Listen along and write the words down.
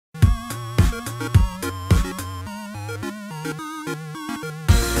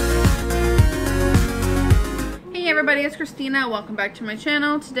everybody, it's Christina. Welcome back to my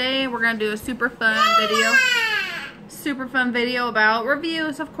channel. Today we're going to do a super fun video about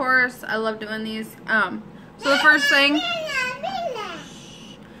reviews, of course. I love doing these. So the first thing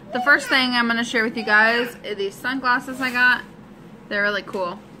I'm going to share with you guys is these sunglasses I got. They're really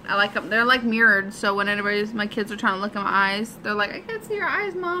cool. I like them. They're like mirrored, so when my kids are trying to look at my eyes, they're like, I can't see your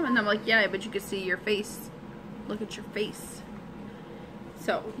eyes, Mom. And I'm like, yeah, but you can see your face. Look at your face.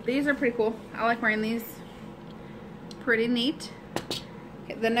 So these are pretty cool. I like wearing these. Pretty neat.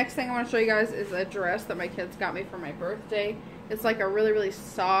 Okay, the next thing I want to show you guys is a dress that my kids got me for my birthday. It's like a really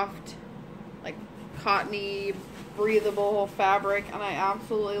soft, like cottony, breathable fabric, and I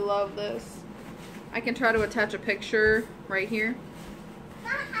absolutely love this. I can try to attach a picture right here,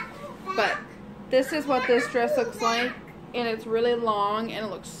 but this is what this dress looks like, and it's really long and it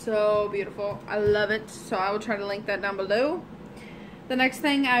looks so beautiful. I love it, so I will try to link that down below. The next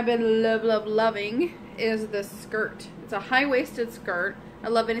thing I've been loving is this skirt. It's a high-waisted skirt. I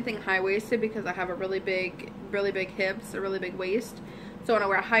love anything high-waisted because I have a really big hips, a really big waist. So when I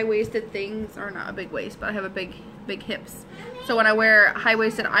wear high-waisted things, or not a big waist, but I have a big hips. So when I wear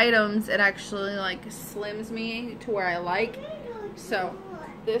high-waisted items, it actually like slims me to where I like. So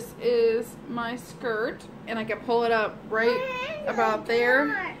this is my skirt, and I can pull it up right about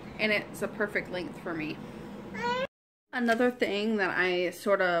there, and it's a perfect length for me. Another thing that I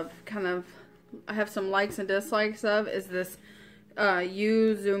I have some likes and dislikes of is this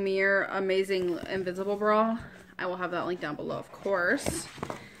You Zoomier Amazing Invisible Bra. I will have that link down below, of course.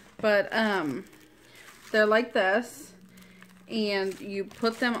 But they're like this, and you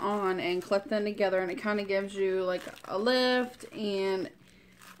put them on and clip them together, and it kind of gives you like a lift and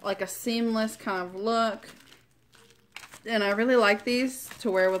like a seamless kind of look. And I really like these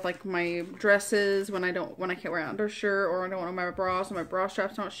to wear with like my dresses when I can't wear an undershirt, or I don't want to wear my bra so my bra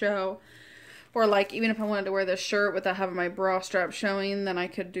straps don't show. Or like even if I wanted to wear this shirt without having my bra strap showing, then I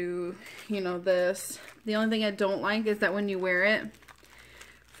could do, you know, this. The only thing I don't like is that when you wear it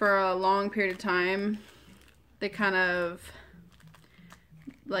for a long period of time, they kind of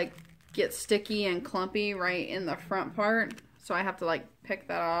like get sticky and clumpy right in the front part. So I have to like pick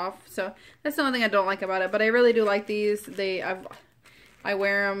that off. So that's the only thing I don't like about it. But I really do like these. I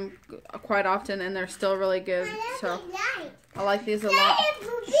wear them quite often, and they're still really good. So I like these a lot.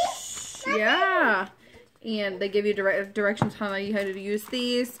 Yeah. And they give you directions how to use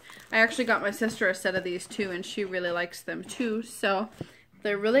these. I actually got my sister a set of these too, and she really likes them too. So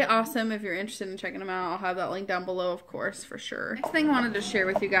they're really awesome. If you're interested in checking them out, I'll have that link down below, of course, for sure. Next thing I wanted to share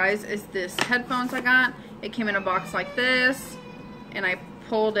with you guys is this headphones I got. It came in a box like this, and I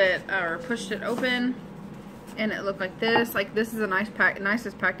pulled it or pushed it open, and it looked like this. Like, this is the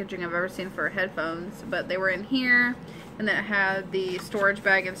nicest packaging I've ever seen for headphones. But they were in here, and then it had the storage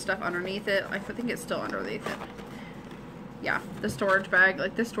bag and stuff underneath it. I think it's still underneath it. Yeah, the storage bag.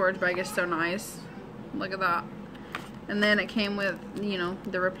 Like, this storage bag is so nice. Look at that. And then it came with, you know,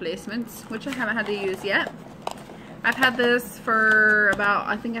 the replacements, which I haven't had to use yet. I've had this for about,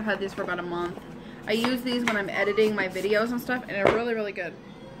 I think I've had these for about a month. I use these when I'm editing my videos and stuff, and they're really good.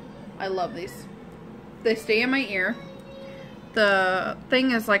 I love these. They stay in my ear. The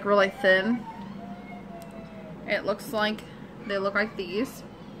thing is like really thin. It looks like, they look like these.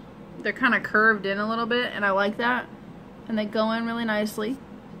 They're kind of curved in a little bit, and I like that. And they go in really nicely.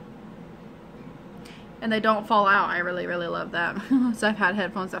 And they don't fall out. I really love that. So I've had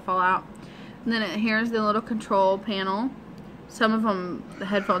headphones that fall out. And then here's the little control panel. Some of them, the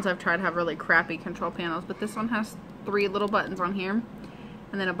headphones I've tried have really crappy control panels, but this one has 3 little buttons on here,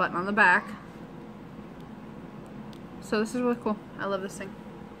 and then a button on the back. So this is really cool. I love this thing.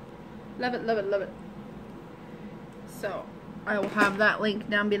 Love it. So I will have that link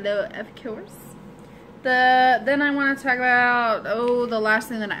down below, of course. Then I want to talk about, the last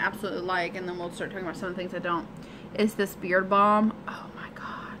thing that I absolutely like, and then we'll start talking about some of the things I don't, is this beard balm. Oh my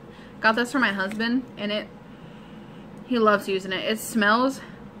god. Got this for my husband, and he loves using it. It smells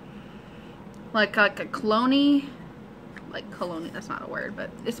like a cologne-y, that's not a word, but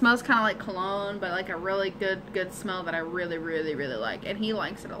it smells kind of like cologne, but like a really good smell that I really like. And he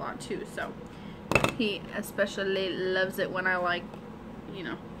likes it a lot too, so he especially loves it when I like, you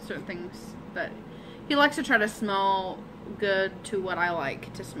know, certain things. But he likes to try to smell good to what I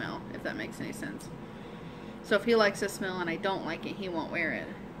like to smell, if that makes any sense. So if he likes to smell and I don't like it, he won't wear it.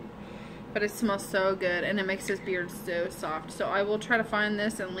 But it smells so good, and it makes his beard so soft. So I will try to find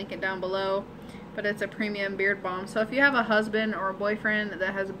this and link it down below. But it's a premium beard balm. So if you have a husband or a boyfriend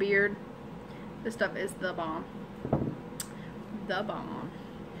that has a beard, this stuff is the bomb. The bomb.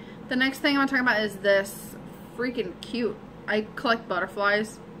 The next thing I'm talking about is this freaking cute. I collect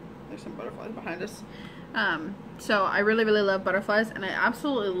butterflies. There's some butterflies behind us. So I really, really love butterflies, and I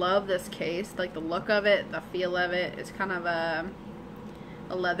absolutely love this case. Like the look of it, the feel of it. It's kind of a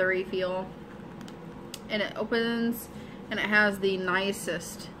leathery feel. And it opens, and it has the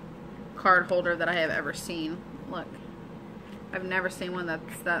nicest card holder that I have ever seen. Look, I've never seen one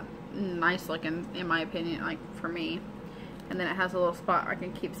that's that nice looking, in my opinion, like for me. And then it has a little spot where I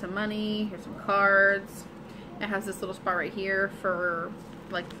can keep some money. Here's some cards. It has this little spot right here for,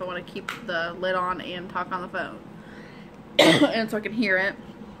 like, if I want to keep the lid on and talk on the phone. And so I can hear it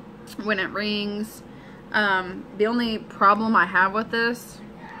when it rings. The only problem I have with this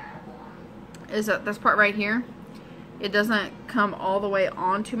is that this part right here, it doesn't come all the way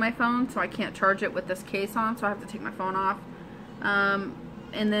onto my phone, so I can't charge it with this case on, so I have to take my phone off.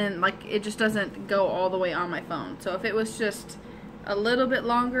 And then, like, it just doesn't go all the way on my phone. So if it was just a little bit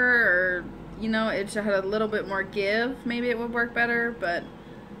longer, or, you know, it just had a little bit more give, maybe it would work better, but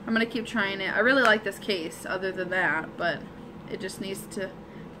I'm going to keep trying it. I really like this case other than that, but it just needs to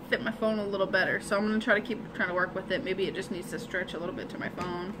fit my phone a little better. So I'm going to try to keep trying to work with it. Maybe it just needs to stretch a little bit to my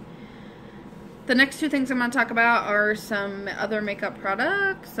phone. The next two things I'm going to talk about are some other makeup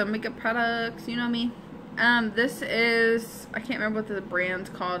products. You know me. This is, I can't remember what the brand's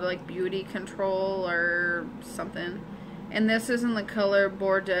called, like Beauty Control or something. And this is in the color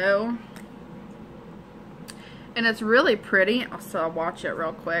Bordeaux. And it's really pretty. I'll watch it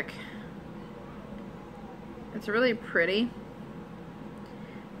real quick. It's really pretty.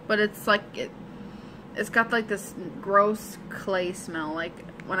 But it's like, it's got like this gross clay smell. Like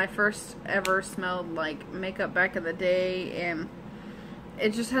when I first ever smelled like makeup back in the day, and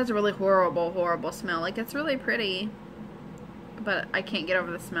it just has a really horrible smell. Like, it's really pretty, but I can't get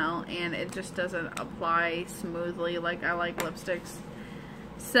over the smell, and it just doesn't apply smoothly like I like lipsticks.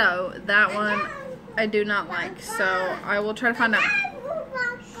 So that one I do not like. So I will try to find out.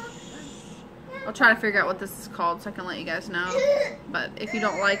 I'll try to figure out what this is called so I can let you guys know. But if you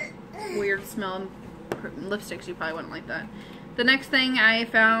don't like weird smelling lipsticks, you probably wouldn't like that. The next thing I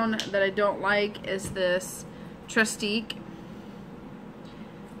found that I don't like is this Trustique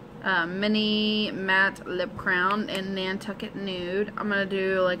mini matte lip crown in Nantucket Nude. I'm gonna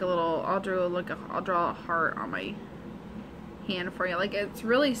do like a little, I'll draw a heart on my hand for you. Like, it's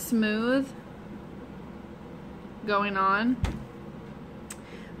really smooth going on,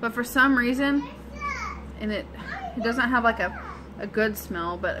 but for some reason, and it doesn't have like a good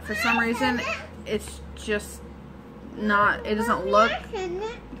smell, but for some reason it's just not, it doesn't look,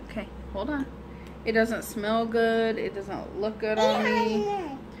 okay, hold on, it doesn't smell good, it doesn't look good on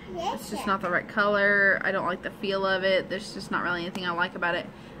me. It's just not the right color. I don't like the feel of it. There's just not really anything I like about it.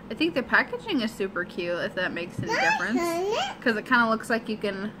 I think the packaging is super cute, if that makes any difference, because it kind of looks like you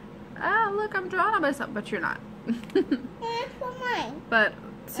can, oh look, I'm drawing on myself, but you're not. But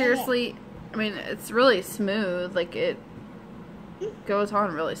seriously, I mean, it's really smooth. Like, it goes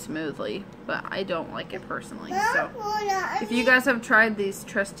on really smoothly, but I don't like it personally. So if you guys have tried these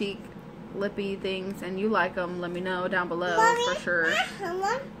Trustique lippy things and you like them, let me know down below for sure.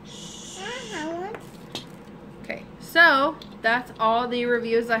 Okay, so that's all the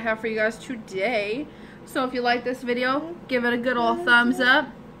reviews I have for you guys today. So if you like this video, give it a good old thumbs up,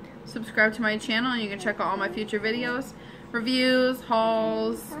 subscribe to my channel, and you can check out all my future videos, reviews,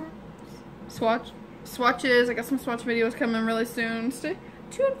 hauls, swatches. I got some swatch videos coming really soon. Stay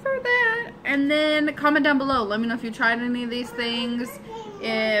tuned for that. And then comment down below, let me know if you tried any of these things,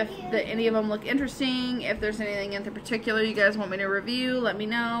 if any of them look interesting, if there's anything in particular you guys want me to review, let me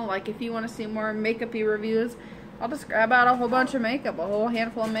know. Like, if you want to see more makeup-y reviews, I'll just grab out a whole bunch of makeup, a whole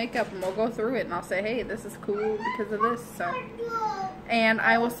handful of makeup, and we'll go through it, and I'll say, hey, this is cool because of this. So, and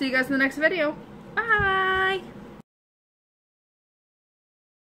I will see you guys in the next video.